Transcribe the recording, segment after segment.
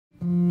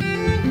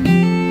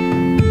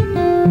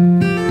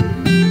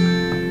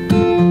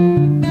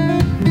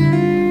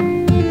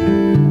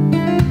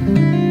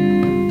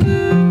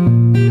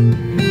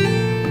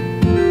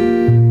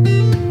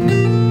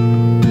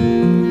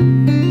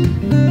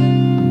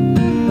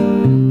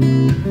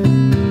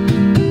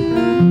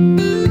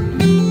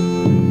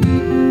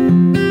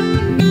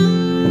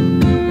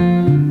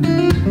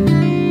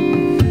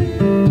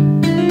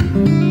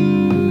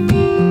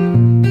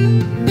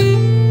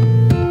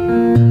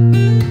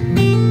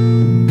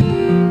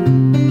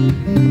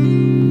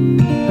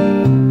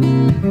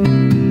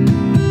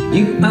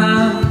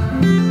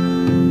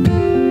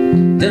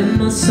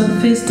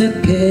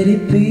two-fisted can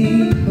it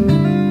be?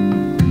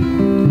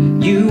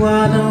 You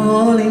are the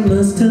holy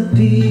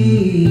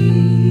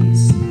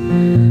masterpiece.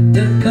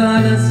 The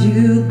colors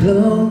you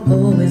glow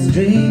always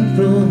drain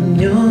from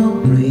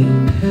your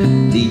brain.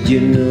 Did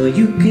you know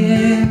you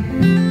can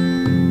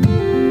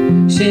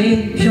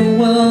shape your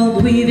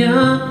world with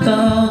your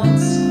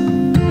thoughts?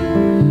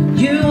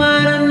 You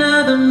are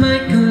another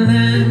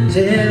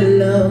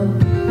Michelangelo.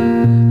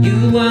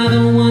 You are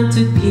the one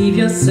to give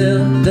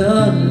yourself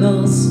the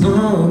loss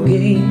or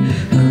gain.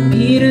 I'm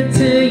here to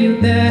tell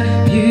you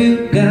that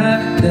you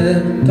got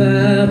the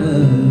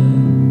power.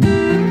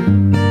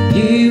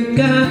 You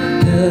got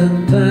the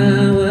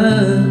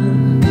power.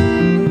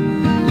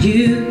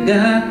 You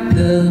got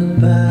the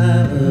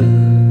power.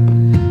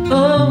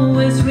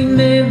 Always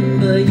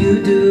remember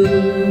you do.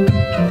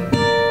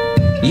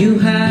 You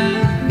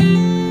have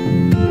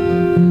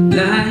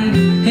life,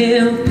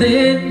 health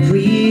and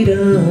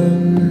freedom.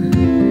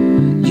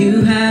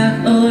 You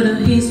have all the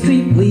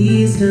history,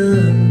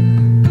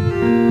 wisdom,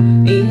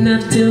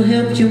 enough to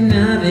help you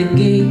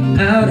navigate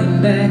out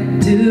and back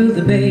to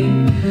the bay.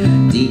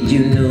 Did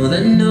you know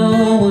that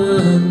no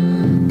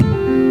one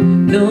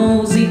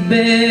knows it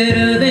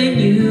better than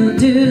you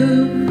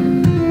do?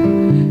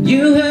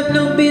 You have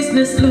no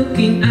business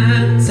looking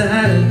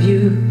outside of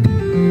you.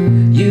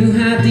 You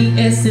have the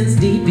essence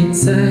deep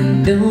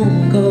inside,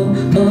 don't go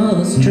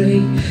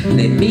astray.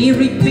 Let me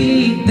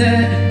repeat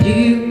that.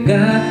 You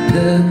got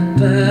the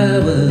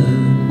power.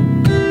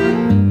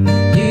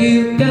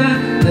 You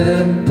got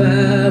the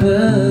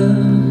power.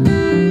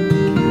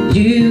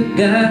 You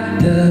got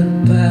the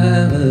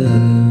power.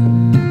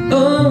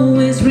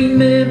 Always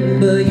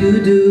remember you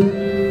do.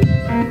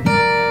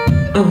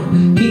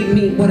 Hear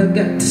me what I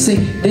got to say.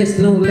 There's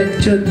no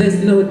lecture,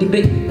 there's no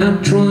debate.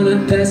 I'm trying to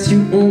pass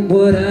you on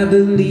what I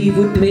believe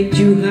would make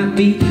you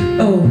happy.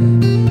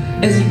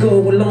 As you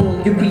go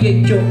along, you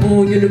create your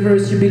own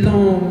universe. You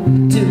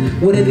belong to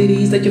whatever it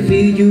is that you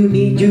feel you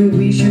need, you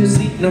wish you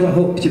see. Now I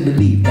hope you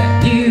believe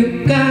that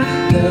you got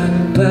the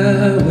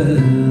power.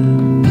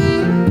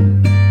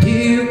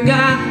 You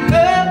got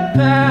the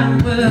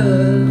power.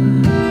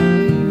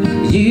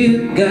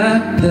 You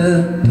got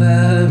the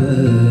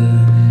power.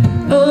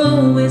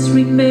 Always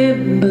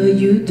remember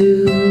you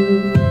do.